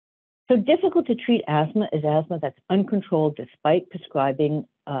 So difficult to treat asthma is asthma that's uncontrolled despite prescribing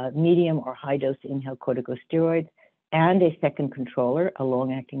medium or high dose inhaled corticosteroids and a second controller, a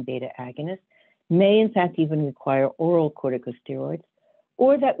long-acting beta agonist, may in fact even require oral corticosteroids,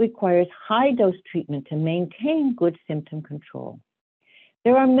 or that requires high dose treatment to maintain good symptom control.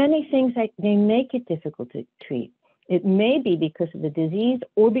 There are many things that may make it difficult to treat. It may be because of the disease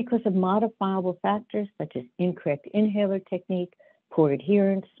or because of modifiable factors such as incorrect inhaler technique, poor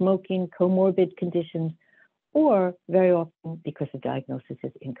adherence, smoking, comorbid conditions, or very often because the diagnosis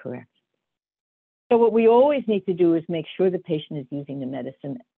is incorrect. So what we always need to do is make sure the patient is using the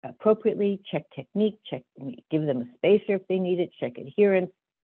medicine appropriately, check technique, give them a spacer if they need it, check adherence,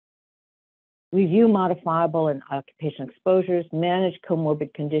 review modifiable and occupational exposures, manage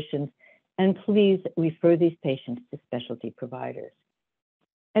comorbid conditions, and please refer these patients to specialty providers.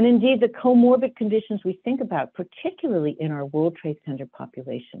 And indeed, the comorbid conditions we think about, particularly in our World Trade Center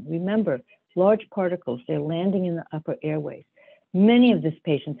population. Remember, large particles, they're landing in the upper airways. Many of these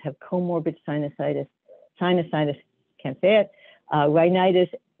patients have comorbid sinusitis, can't say it, rhinitis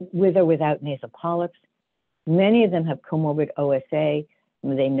with or without nasal polyps. Many of them have comorbid OSA.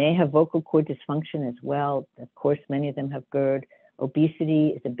 They may have vocal cord dysfunction as well. Of course, many of them have GERD. Obesity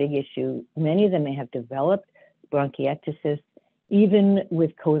is a big issue. Many of them may have developed bronchiectasis, even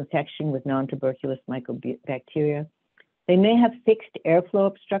with co-infection with non-tuberculous mycobacteria. They may have fixed airflow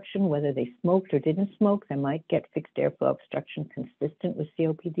obstruction, whether they smoked or didn't smoke. They might get fixed airflow obstruction consistent with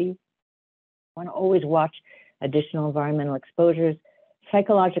COPD. Want to always watch additional environmental exposures.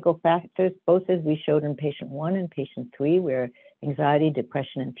 Psychological factors, both as we showed in patient 1 and patient 3, where anxiety,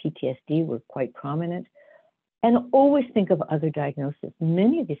 depression, and PTSD were quite prominent. And always think of other diagnoses.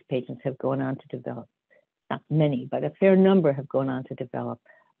 Many of these patients have gone on to develop, not many, but a fair number have gone on to develop,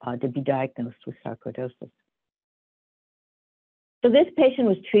 to be diagnosed with sarcoidosis. So this patient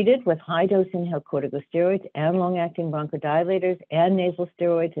was treated with high-dose inhaled corticosteroids and long-acting bronchodilators and nasal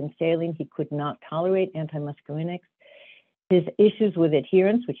steroids and saline. He could not tolerate antimuscarinics. His issues with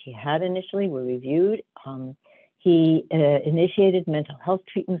adherence, which he had initially, were reviewed. He initiated mental health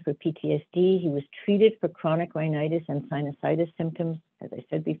treatment for PTSD. He was treated for chronic rhinitis and sinusitis symptoms, as I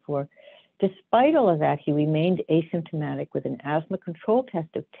said before. Despite all of that, he remained asymptomatic with an asthma control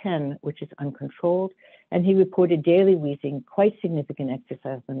test of 10, which is uncontrolled, and he reported daily wheezing, quite significant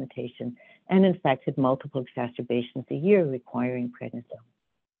exercise limitation, and in fact had multiple exacerbations a year requiring prednisone.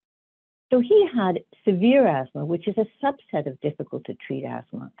 So he had severe asthma, which is a subset of difficult to treat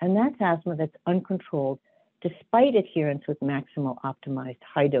asthma, and that's asthma that's uncontrolled despite adherence with maximal optimized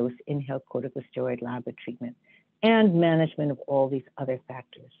high-dose inhaled corticosteroid LABA treatment and management of all these other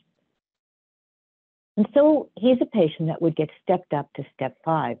factors. And so he's a patient that would get stepped up to step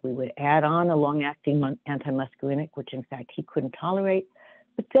 5. We would add on a long-acting antimuscarinic, which in fact he couldn't tolerate,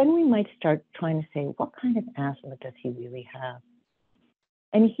 but then we might start trying to say, what kind of asthma does he really have?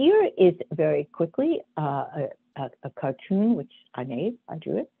 And here is very quickly a cartoon, which I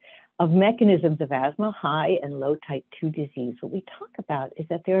drew it, of mechanisms of asthma, high and low type 2 disease. What we talk about is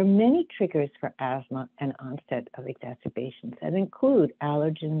that there are many triggers for asthma and onset of exacerbations that include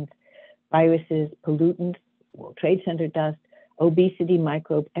allergens, viruses, pollutants, World Trade Center dust, obesity,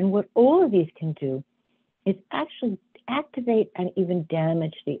 microbes, and what all of these can do is actually activate and even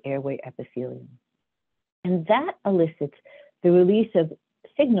damage the airway epithelium. And that elicits the release of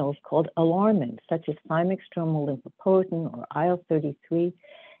signals called alarmins, such as thymic stromal lymphopoietin or IL-33,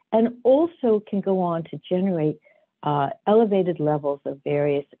 and also can go on to generate elevated levels of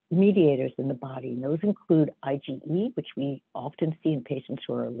various mediators in the body. And those include IgE, which we often see in patients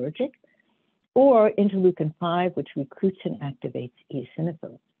who are allergic, or interleukin-5, which recruits and activates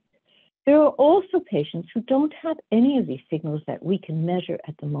eosinophils. There are also patients who don't have any of these signals that we can measure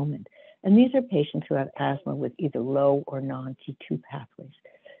at the moment. And these are patients who have asthma with either low or non-T2 pathways.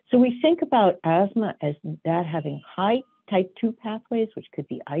 So we think about asthma as that having high type 2 pathways, which could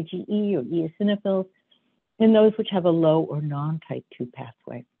be IgE or eosinophils, and those which have a low or non-type 2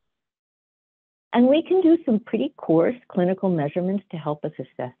 pathway. And we can do some pretty coarse clinical measurements to help us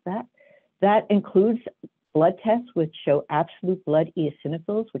assess that. That includes blood tests which show absolute blood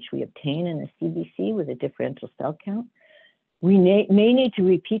eosinophils, which we obtain in a CBC with a differential cell count. We may need to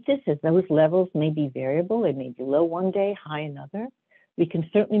repeat this as those levels may be variable. They may be low one day, high another. We can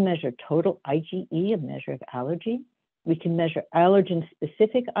certainly measure total IgE, a measure of allergy. We can measure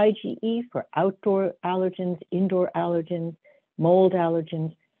allergen-specific IgE for outdoor allergens, indoor allergens, mold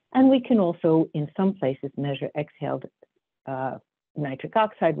allergens, and we can also, in some places, measure exhaled nitric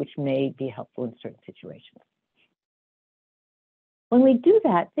oxide, which may be helpful in certain situations. When we do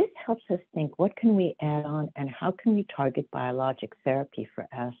that, this helps us think, what can we add on and how can we target biologic therapy for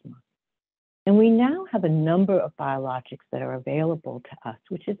asthma? And we now have a number of biologics that are available to us,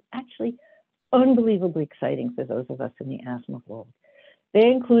 which is actually unbelievably exciting for those of us in the asthma world. They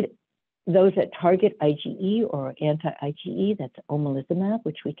include those that target IgE or anti-IgE, that's omalizumab,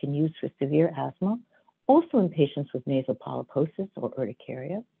 which we can use for severe asthma, also in patients with nasal polyposis or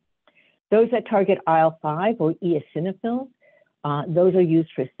urticaria. Those that target IL-5 or eosinophils, those are used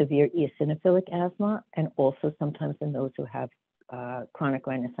for severe eosinophilic asthma and also sometimes in those who have chronic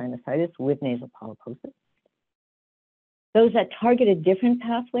rhinosinusitis with nasal polyposis. Those that target a different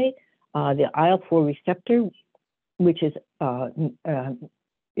pathway, the IL-4 receptor, which is a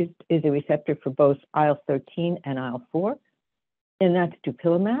receptor for both IL-13 and IL-4, and that's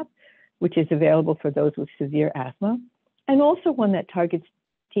dupilumab, which is available for those with severe asthma, and also one that targets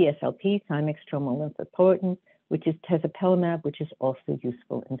TSLP, thymic stromal lymphopoietin, which is tezepelumab, which is also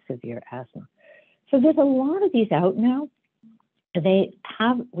useful in severe asthma. So there's a lot of these out now.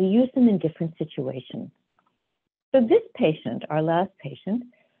 We use them in different situations. So this patient, our last patient,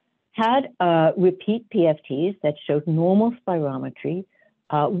 had repeat PFTs that showed normal spirometry,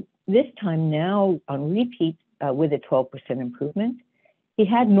 this time now on repeat with a 12% improvement. He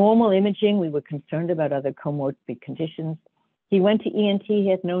had normal imaging. We were concerned about other comorbid conditions. He went to ENT. He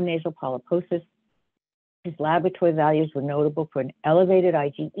had no nasal polyposis. His laboratory values were notable for an elevated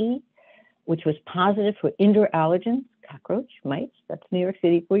IgE, which was positive for indoor allergens, cockroach, mice, that's New York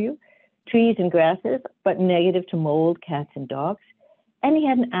City for you, trees and grasses, but negative to mold, cats, and dogs. And he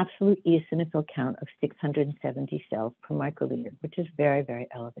had an absolute eosinophil count of 670 cells per microliter, which is very, very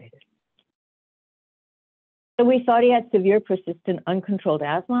elevated. So we thought he had severe persistent uncontrolled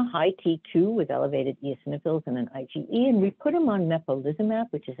asthma, high T2 with elevated eosinophils and an IgE, and we put him on mepolizumab,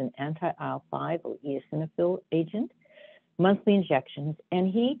 which is an anti-IL-5 or eosinophil agent, monthly injections,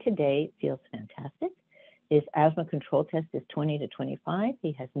 and he today feels fantastic. His asthma control test is 20 to 25.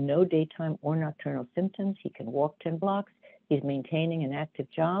 He has no daytime or nocturnal symptoms. He can walk 10 blocks. He's maintaining an active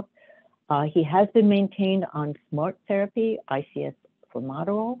job. He has been maintained on SMART therapy, ICS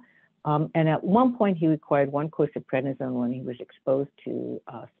formoterol, and at one point he required 1 course of prednisone when he was exposed to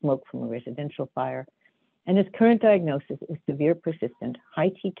smoke from a residential fire. And his current diagnosis is severe persistent high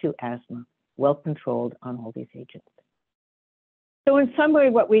T2 asthma, well controlled on all these agents. So in summary,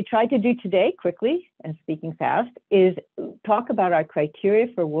 what we tried to do today, quickly and speaking fast, is talk about our criteria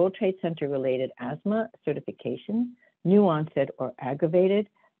for World Trade Center related asthma certification, new onset or aggravated,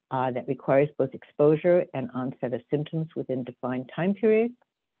 that requires both exposure and onset of symptoms within defined time periods.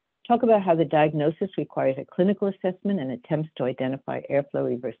 Talk about how the diagnosis requires a clinical assessment and attempts to identify airflow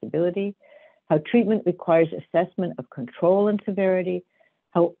reversibility, how treatment requires assessment of control and severity,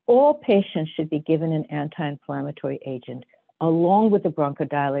 how all patients should be given an anti-inflammatory agent along with a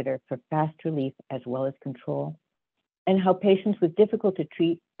bronchodilator for fast relief as well as control, and how patients with difficult to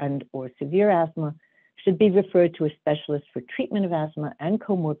treat and or severe asthma should be referred to a specialist for treatment of asthma and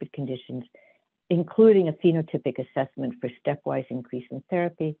comorbid conditions, including a phenotypic assessment for stepwise increase in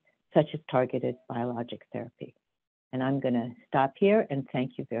therapy, such as targeted biologic therapy. And I'm going to stop here and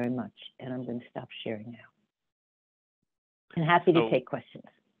thank you very much. And I'm going to stop sharing now. And happy to take questions.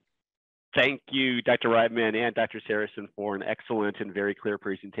 Thank you, Dr. Reitman and Dr. Saracen, for an excellent and very clear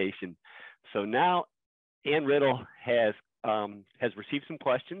presentation. So now Ann Riddle has received some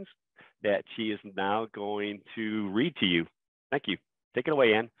questions that she is now going to read to you. Thank you. Take it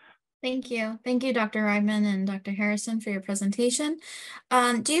away, Ann. Thank you. Thank you, Dr. Reitman and Dr. Harrison, for your presentation.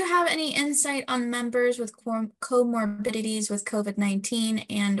 Do you have any insight on members with comorbidities with COVID-19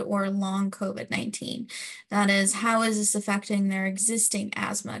 and or long COVID-19? That is, how is this affecting their existing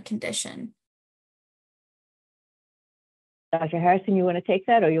asthma condition? Dr. Harrison, you want to take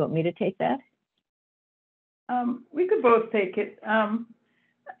that or you want me to take that? We could both take it.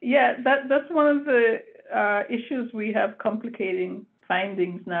 Yeah, that's one of the issues we have complicating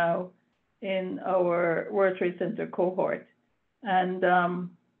findings now in our World Trade Center cohort. And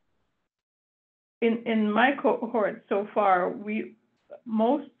in my cohort so far, the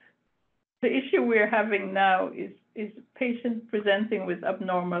issue we're having now is patients presenting with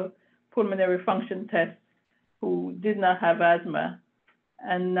abnormal pulmonary function tests who did not have asthma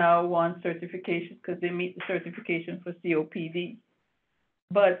and now want certification because they meet the certification for COPD.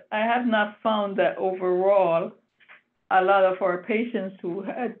 But I have not found that overall, a lot of our patients who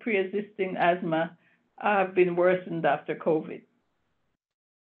had pre-existing asthma have been worsened after COVID.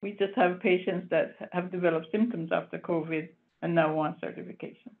 We just have patients that have developed symptoms after COVID and now want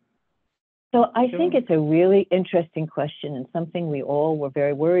certification. So I think it's a really interesting question and something we all were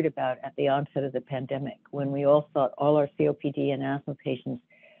very worried about at the onset of the pandemic, when we all thought all our COPD and asthma patients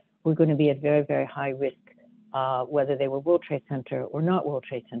were going to be at very high risk, whether they were World Trade Center or not World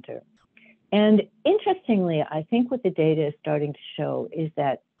Trade Center. And interestingly, I think what the data is starting to show is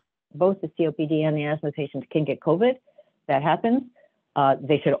that both the COPD and the asthma patients can get COVID. That happens.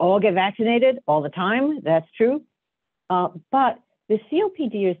 They should all get vaccinated all the time. That's true. But the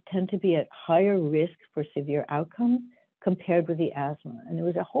COPDers tend to be at higher risk for severe outcomes compared with the asthma. And there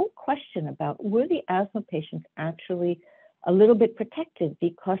was a whole question about, were the asthma patients actually a little bit protected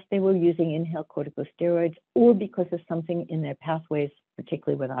because they were using inhaled corticosteroids or because of something in their pathways,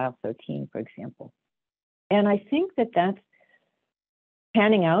 particularly with IL-13, for example. And I think that that's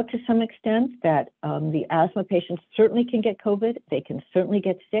panning out to some extent, that the asthma patients certainly can get COVID, they can certainly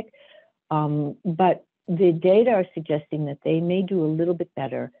get sick, but the data are suggesting that they may do a little bit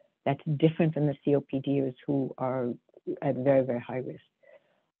better. That's different than the COPDers who are at very high risk.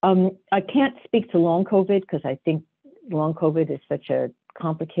 I can't speak to long COVID because I think long COVID is such a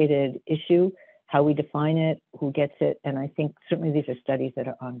complicated issue, how we define it, who gets it, and I think certainly these are studies that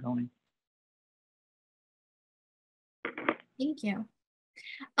are ongoing. Thank you.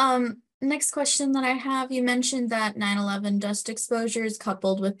 Next question that I have, you mentioned that 9/11 dust exposures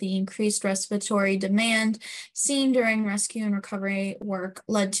coupled with the increased respiratory demand seen during rescue and recovery work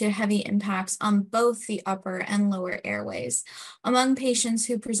led to heavy impacts on both the upper and lower airways. Among patients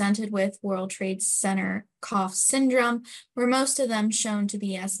who presented with World Trade Center cough syndrome, were most of them shown to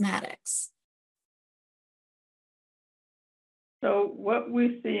be asthmatics? So what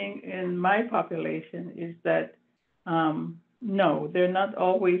we're seeing in my population is that no, they're not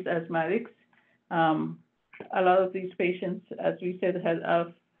always asthmatics. A lot of these patients, as we said,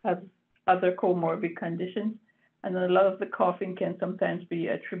 have other comorbid conditions, and a lot of the coughing can sometimes be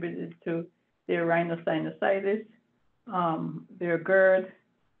attributed to their rhinosinusitis, their GERD,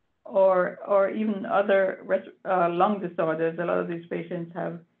 or even other lung disorders. A lot of these patients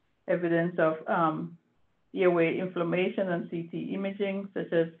have evidence of airway inflammation on CT imaging,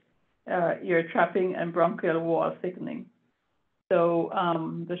 such as ear trapping and bronchial wall thickening. So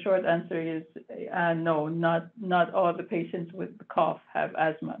the short answer is no, not all the patients with the cough have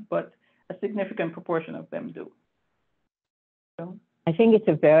asthma, but a significant proportion of them do. So. I think it's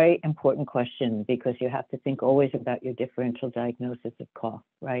a very important question because you have to think always about your differential diagnosis of cough,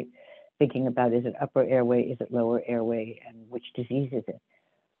 right? Thinking about, is it upper airway, is it lower airway, and which disease is it?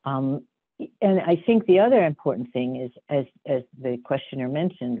 And I think the other important thing is, as the questioner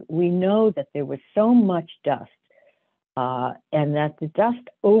mentioned, we know that there was so much dust and that the dust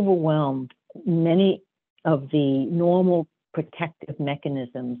overwhelmed many of the normal protective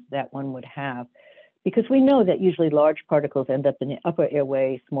mechanisms that one would have. Because we know that usually large particles end up in the upper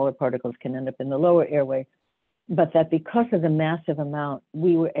airway, smaller particles can end up in the lower airway, but that because of the massive amount,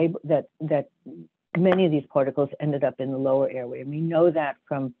 we were able, that many of these particles ended up in the lower airway. And we know that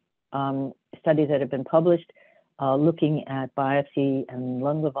from studies that have been published, looking at biopsy and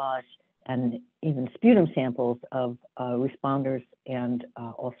lung lavage and even sputum samples of responders and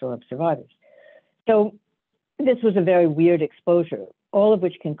also of survivors. So this was a very weird exposure, all of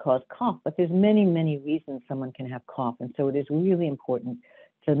which can cause cough, but there's many, many reasons someone can have cough. And so it is really important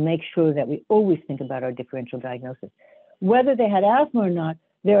to make sure that we always think about our differential diagnosis. Whether they had asthma or not,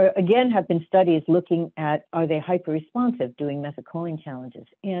 there again have been studies looking at, are they hyperresponsive, doing methacholine challenges?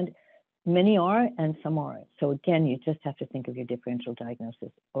 And many are and some aren't. So again, you just have to think of your differential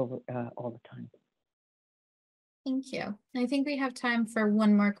diagnosis over all the time. Thank you. I think we have time for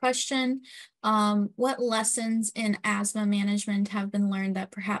one more question. What lessons in asthma management have been learned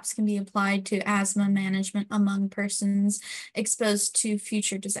that perhaps can be applied to asthma management among persons exposed to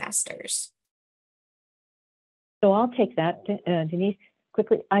future disasters? So I'll take that, Denise,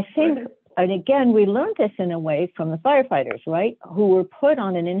 quickly. I think, and again, we learned this in a way from the firefighters, right, who were put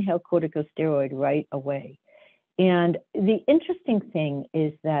on an inhaled corticosteroid right away. And the interesting thing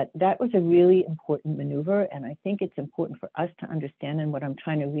is that that was a really important maneuver, and I think it's important for us to understand, and what I'm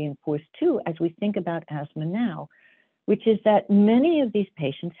trying to reinforce too as we think about asthma now, which is that many of these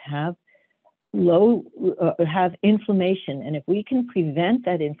patients have inflammation, and if we can prevent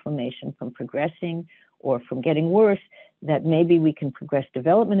that inflammation from progressing or from getting worse, that maybe we can progress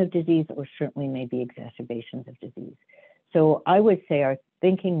development of disease or certainly maybe exacerbations of disease. So I would say our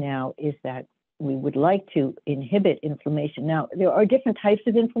thinking now is that we would like to inhibit inflammation. Now, there are different types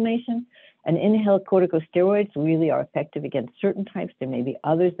of inflammation, and inhaled corticosteroids really are effective against certain types. There may be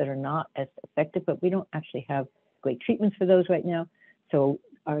others that are not as effective, but we don't actually have great treatments for those right now. So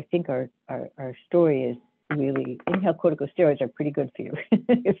I think our story is really, inhaled corticosteroids are pretty good for you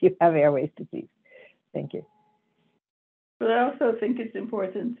if you have airways disease. Thank you. But I also think it's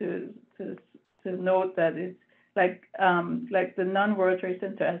important to note that it's like the non-World Trade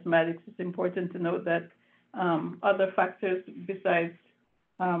Center asthmatics, it's important to note that other factors besides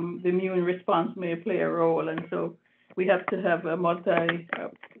the immune response may play a role, and so we have to have a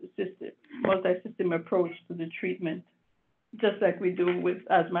multi-system approach to the treatment, just like we do with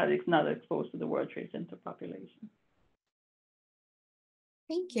asthmatics not exposed to the World Trade Center population.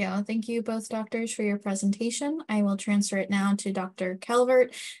 Thank you. Thank you both doctors for your presentation. I will transfer it now to Dr.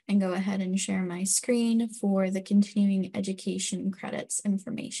 Calvert and go ahead and share my screen for the continuing education credits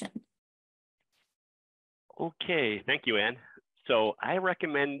information. Okay, thank you, Ann. So I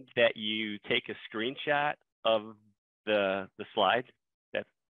recommend that you take a screenshot of the slide that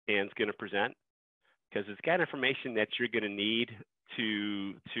Ann's going to present, because it's got information that you're going to need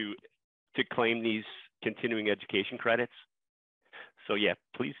to claim these continuing education credits. So yeah,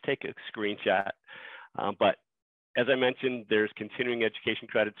 please take a screenshot. But as I mentioned, there's continuing education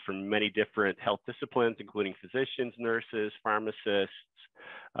credits for many different health disciplines, including physicians, nurses, pharmacists,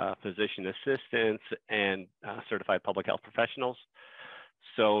 physician assistants, and certified public health professionals.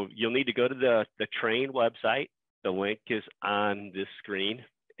 So you'll need to go to the TRAIN website. The link is on this screen.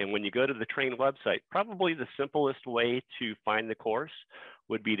 And when you go to the TRAIN website, probably the simplest way to find the course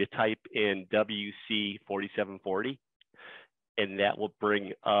would be to type in WC-4740. And that will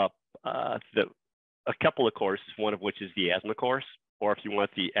bring up a couple of courses, one of which is the asthma course, or if you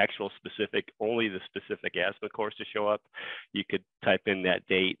want the actual specific, only the specific asthma course to show up, you could type in that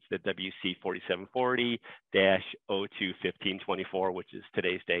date, the WC-4740-02-1524, which is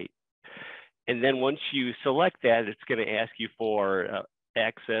today's date. And then once you select that, it's going to ask you for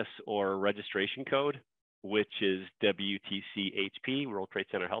access or registration code, which is WTC-HP, World Trade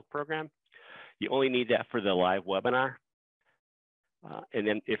Center Health Program. You only need that for the live webinar. And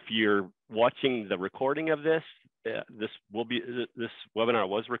then if you're watching the recording of this, this webinar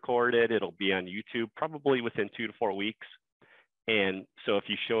was recorded. It'll be on YouTube probably within 2 to 4 weeks. And so if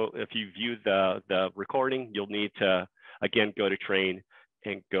you view the recording, you'll need to again go to TRAIN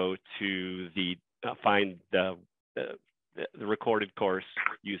and go to find the the recorded course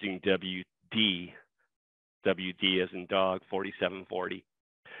using WD as in dog 4740.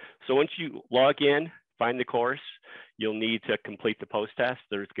 So once you log in, find the course, you'll need to complete the post-test.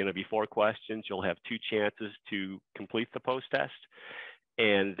 There's going to be 4 questions. You'll have 2 chances to complete the post-test.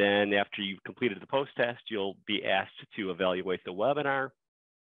 And then after you've completed the post-test, you'll be asked to evaluate the webinar.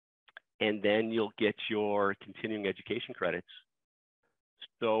 And then you'll get your continuing education credits.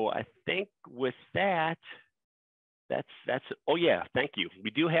 So I think with that, that's oh yeah, thank you. We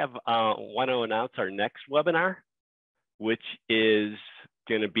do have, want to announce our next webinar, which is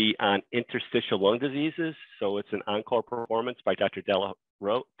going to be on interstitial lung diseases. So it's an encore performance by Dr.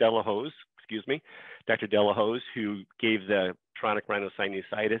 Delahose, excuse me, Dr. Delahose, who gave the chronic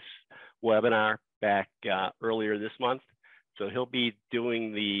rhinosinusitis webinar back earlier this month. So he'll be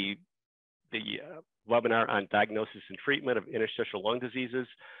doing the webinar on diagnosis and treatment of interstitial lung diseases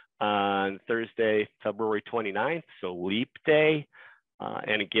on Thursday, February 29th, so Leap Day.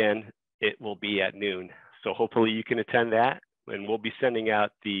 And again, it will be at noon. So hopefully you can attend that, and we'll be sending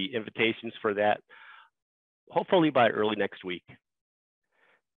out the invitations for that, hopefully by early next week.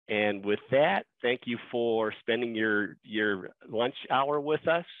 And with that, thank you for spending your lunch hour with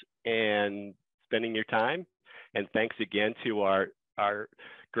us and spending your time. And thanks again to our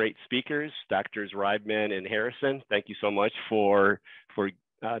great speakers, Drs. Reibman and Harrison. Thank you so much for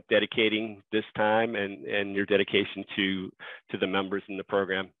dedicating this time and your dedication to the members in the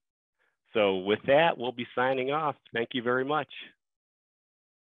program. So with that, we'll be signing off. Thank you very much.